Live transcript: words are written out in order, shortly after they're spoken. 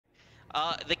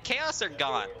The chaos are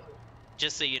gone.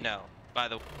 Just so you know, by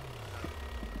the way.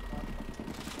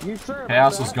 You sure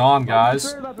chaos is gone,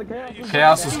 guys. Sure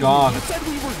chaos is gone. You said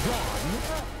we were gone?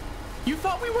 You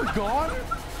thought we were gone?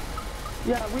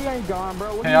 Yeah, we ain't gone,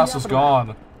 bro. What chaos is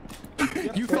gone.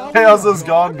 You thought chaos is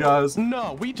gone, guys.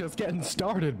 No, we just getting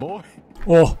started, boy.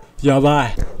 お、やば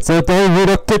い。絶対リ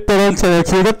ロケットランチャーが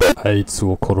消えたって。あいつ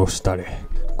を殺したれ。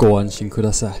ご安心く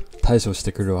ださい。対処し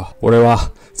てくるわ。俺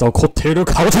は残っている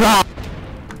カブトだ。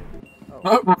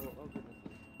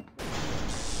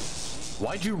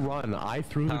Why'd you run? I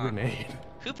threw the grenade.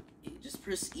 You just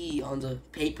press E on the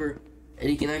paper, and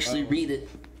you can actually read it.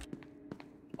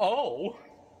 Oh.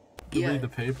 You read the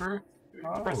paper?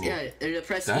 Oh. Yeah, and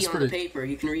press E on the paper,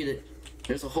 you can read it.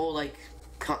 There's a whole like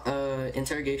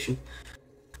interrogation.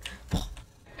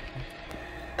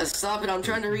 Stop it! I'm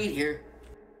trying to read here.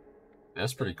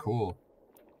 That's pretty cool.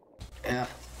 Yeah.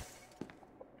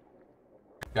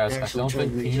 Guys, I don't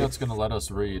think Peanut's gonna let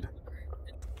us read.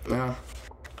 No.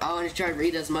 I want to try to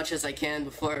read as much as I can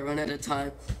before I run out of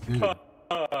time. Dude,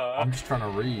 I'm just trying to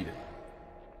read.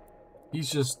 He's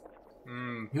just...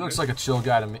 he looks like a chill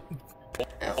guy to me.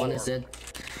 That one is it.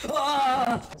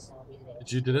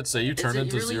 Did it say you turned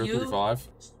into really 0 through 5?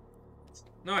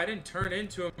 No, I didn't turn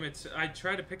into him. I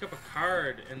tried to pick up a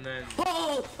card and then.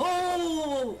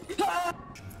 Oh!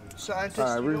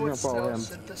 Scientist, you know what cell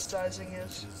synthesizing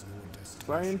is?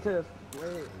 Scientist,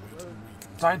 wait.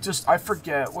 Scientist, I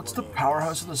forget. What's the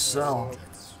powerhouse of the cell?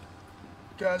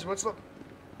 Guys, what's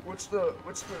the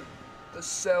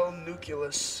cell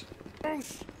nucleus?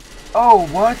 Oh,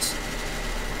 what?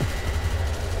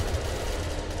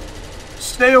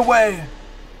 Stay away!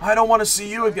 I don't want to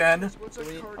see you again.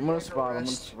 I'm gonna survive.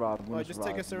 Just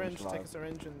take a syringe. Take a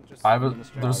syringe and just.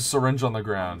 There's a syringe on the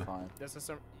ground. There's a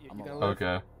syringe.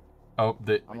 Okay. Oh,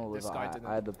 I'm gonna live. I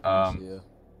had the panacea.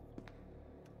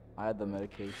 I had the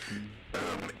medication.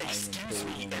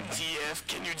 MTF,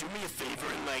 can you do me a favor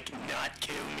and like not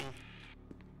kill me?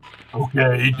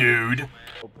 Okay, dude.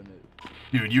 Open it.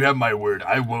 Dude, you have my word.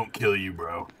 I won't kill you,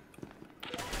 bro.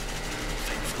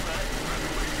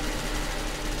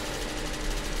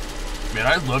 Man,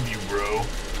 I love you, bro.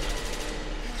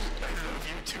 I love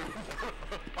you too.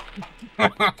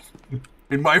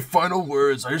 In my final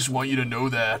words, I just want you to know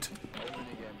that.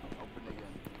 Open again.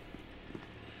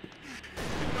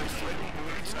 In my final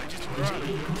words, I just want you to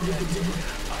know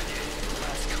that I ate the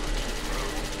last cookie, bro.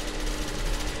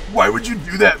 Why would you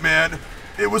do that, man?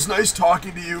 It was nice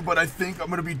talking to you, but I think I'm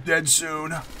gonna be dead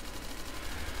soon.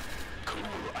 Cool,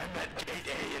 I'm at gate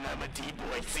A and I'm a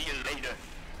D-boy. See you later.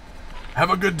 Have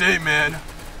a good day, man.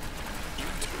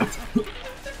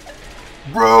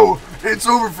 Bro, it's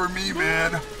over for me,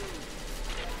 man.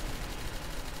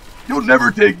 You'll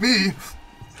never take me.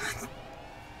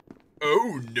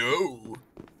 Oh, no.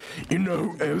 You know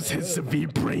who else has severe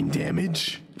brain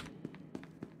damage?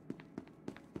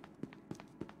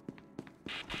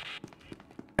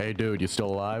 Hey, dude, you still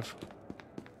alive?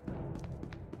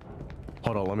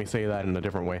 Hold on, let me say that in a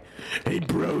different way. Hey,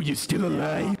 bro, you still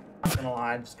alive?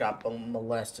 I just got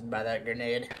molested by that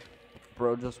grenade.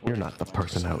 Bro, just. You're not the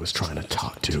person I was trying to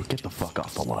talk to. Get the fuck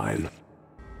off the line.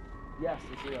 Yes,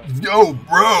 it's real. Yo,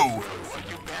 bro.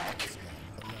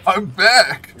 I'm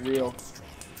back. Real.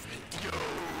 Yo,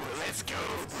 let's go,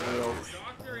 bro.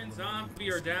 Doctor and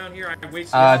Zombie are down here. I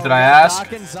wasted. Did I ask?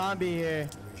 Doc and Zombie here.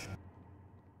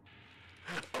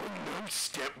 Oh no,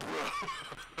 step bro.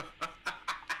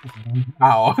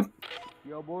 Ow.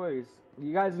 Yo, boys.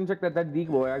 You guys can check that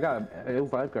decoy. I got a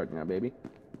 05 card now, baby.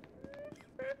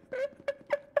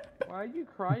 Why are you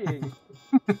crying?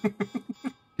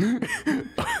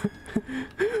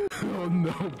 Oh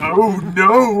no. Oh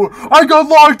no! I got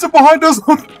locked behind us!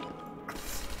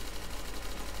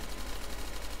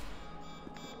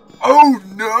 Oh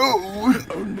no!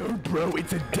 Oh no, bro,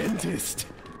 it's a dentist.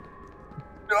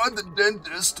 Not the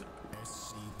dentist.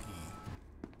 SCP.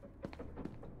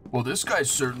 Well, this guy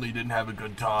certainly didn't have a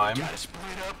good time. Gotta split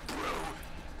up, bro.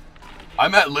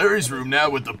 I'm at Larry's room now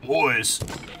with the boys.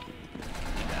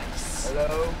 Nice.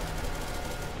 Hello?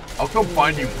 I'll come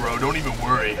find you, bro. Don't even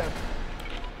worry.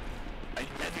 I'd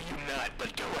rather you not,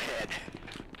 but go ahead.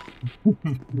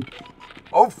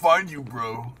 I'll find you,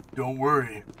 bro. Don't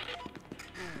worry.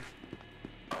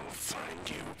 I'll find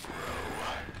you, bro.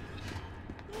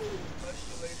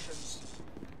 Congratulations.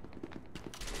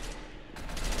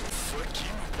 Fuck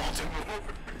you,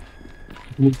 Baltimore.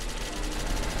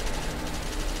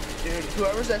 Dude,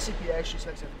 whoever's SCP actually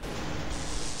sucks in.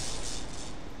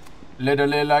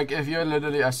 Literally, like, if you're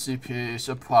literally SCP, you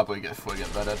should probably get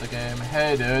friggin' better at the game.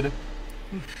 Hey, dude.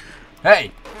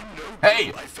 Hey!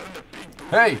 Hey!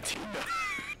 Hey!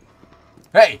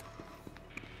 Hey!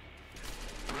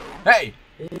 Hey!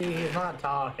 He's not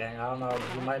talking. I don't know.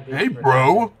 He might be. Hey,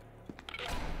 bro!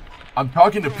 I'm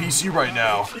talking to PC right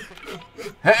now.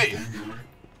 Hey!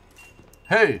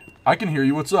 Hey! I can hear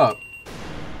you. What's up?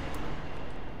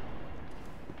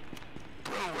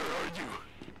 Bro, where are you?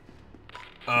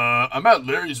 I'm at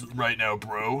Larry's right now,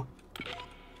 bro.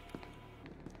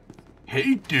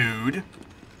 Hey, dude.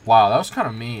 Wow, that was kind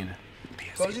of mean.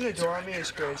 Closing the door on me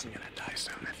is crazy.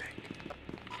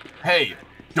 Hey,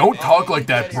 don't talk like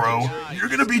that, bro. You're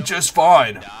gonna be just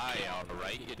fine.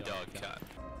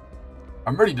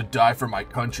 I'm ready to die for my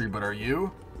country, but are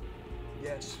you?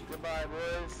 Yes. Goodbye,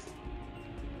 boys.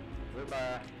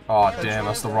 Goodbye. Oh, damn,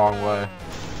 that's the wrong way.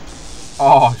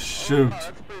 Oh, shoot.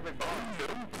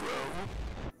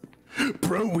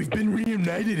 Bro, we've been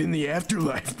reunited in the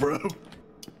afterlife, bro.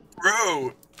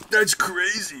 Bro, that's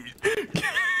crazy.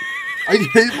 I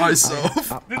hate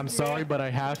myself. I'm sorry, but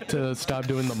I have to stop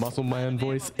doing the muscle man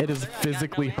voice. It is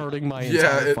physically hurting my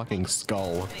entire fucking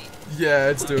skull. Yeah,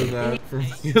 it's doing that for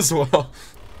me as well.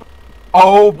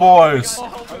 Oh, boys.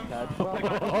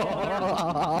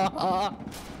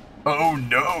 Oh,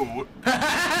 no.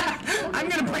 I'm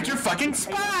gonna break your fucking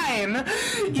spine.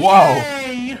 Wow.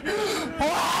 Yay!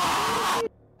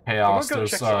 Chaos,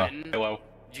 there's, Hello.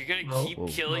 You're gonna keep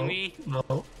killing me?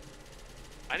 No.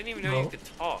 I didn't even know you could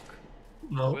talk.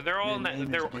 No. Well, they're all in that.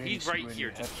 He's right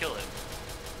here. Just kill him.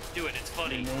 Do it. It's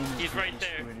funny. He's right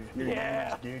there.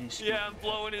 Yeah. Yeah, I'm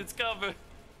blowing his cover.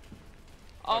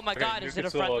 Oh my god, is it a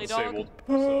friendly dog?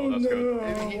 So that's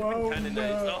good. Kinda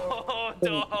nice. Oh,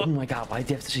 dog. Oh my god, why do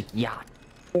you have such a yacht?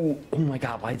 Oh my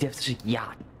god, why do you have such a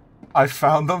yacht? I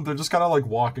found them. They're just kind of like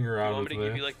walking You around want with me to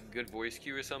give me. you like a good voice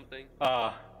cue or something?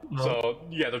 So,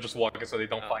 yeah, they're just walking so they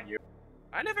don't find you.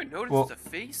 I never noticed Well- a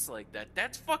face like that.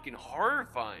 That's fucking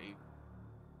horrifying.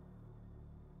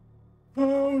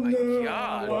 Oh my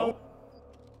god.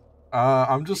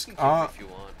 I'm just, If you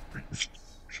want.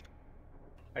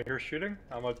 I hear shooting.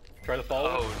 I'm gonna try to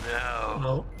follow. Oh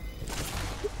no.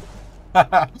 No.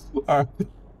 Alright.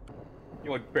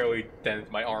 You like barely dented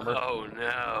my armor. Oh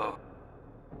no.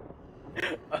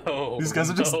 Oh. These guys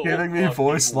are just no giving me fucking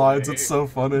voice lines. way. It's so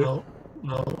funny. No.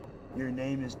 No. Your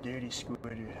name is Dirty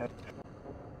Squid.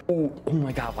 Oh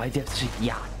my god, why do you have such a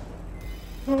yacht?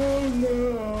 Oh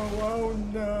no. Oh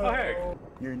no. Oh, hey.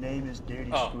 Your name is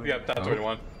Dirty Oh, Squid. yeah, that's what I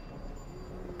want.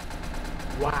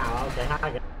 Wow. Okay. I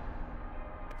got.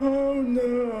 Oh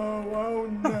no. Oh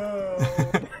no.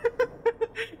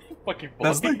 Fucking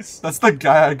That's the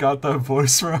guy I got that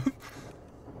voice from.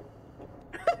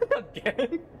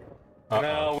 Again?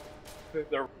 No.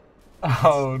 They're...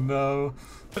 Oh no.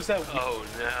 What's that? Oh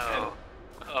no.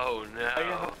 Oh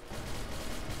no.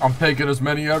 I'm taking as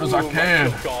many out as I Ooh, my can.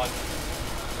 shield's gone.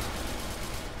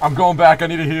 I'm going back. I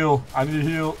need a heal. I need a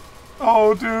heal.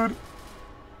 Oh, dude.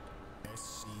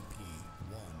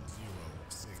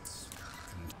 SCP-106.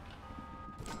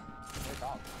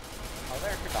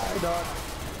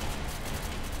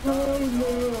 Oh no.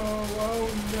 Oh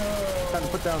no. Time to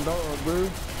put down dog, bro.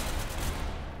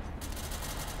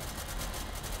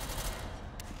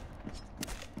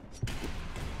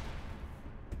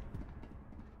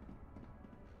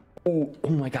 Oh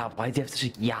my god, why do you have such a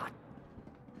yacht?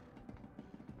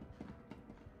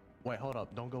 Wait, hold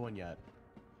up. Don't go in yet.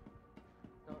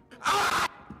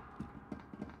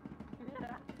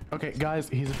 Okay, guys,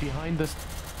 he's behind this.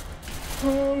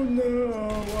 Oh no.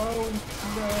 Oh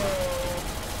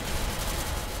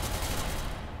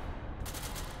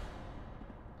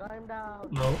no. Time down.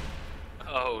 No.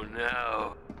 Oh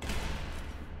no.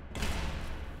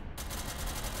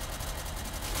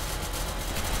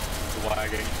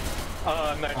 Lagging.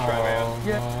 Nice try, man.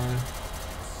 Yeah.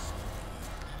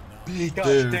 God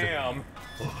Dude. damn.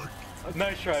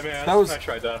 Nice try, man. That was- nice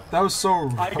try, though. That was so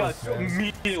rough. I got man.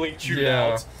 immediately chewed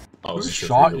Yeah. out. Who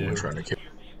shot you?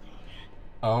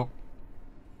 Oh.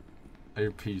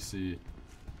 Your PC.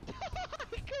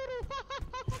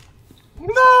 No,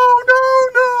 no,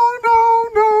 no, no,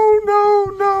 no, no,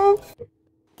 no.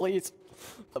 Please.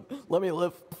 Let me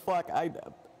live. Fuck,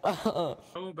 How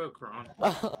about Chron?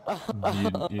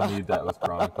 You need that with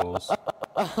Chronicles.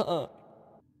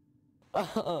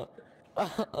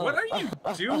 What are you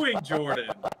doing, Jordan?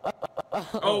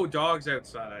 Oh, dog's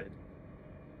outside.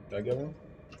 Did I get one?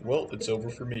 Well, it's over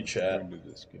for me, chat.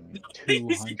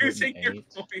 He's using your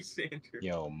voice, Andrew.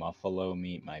 Yo, Muffalo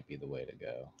meat might be the way to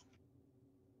go.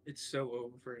 It's so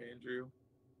over for Andrew.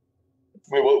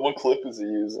 Wait, what clip is he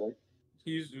using?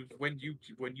 He used when you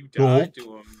died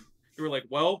to him. You were like,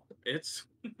 well, it's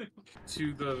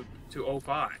to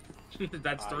 05.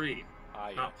 That's 3,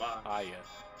 not 5.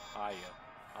 I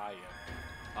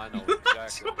know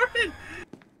exactly.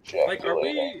 Jordan! Like,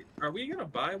 are we gonna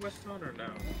buy Weston or no?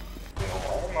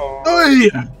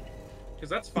 Because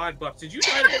that's $5. Did you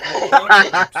buy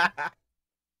it?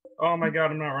 Oh my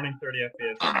god, I'm not running 30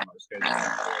 FPS.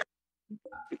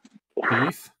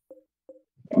 Beef?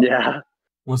 Yeah.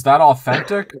 Was that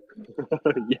authentic?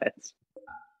 Yes.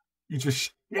 You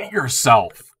just shit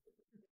yourself.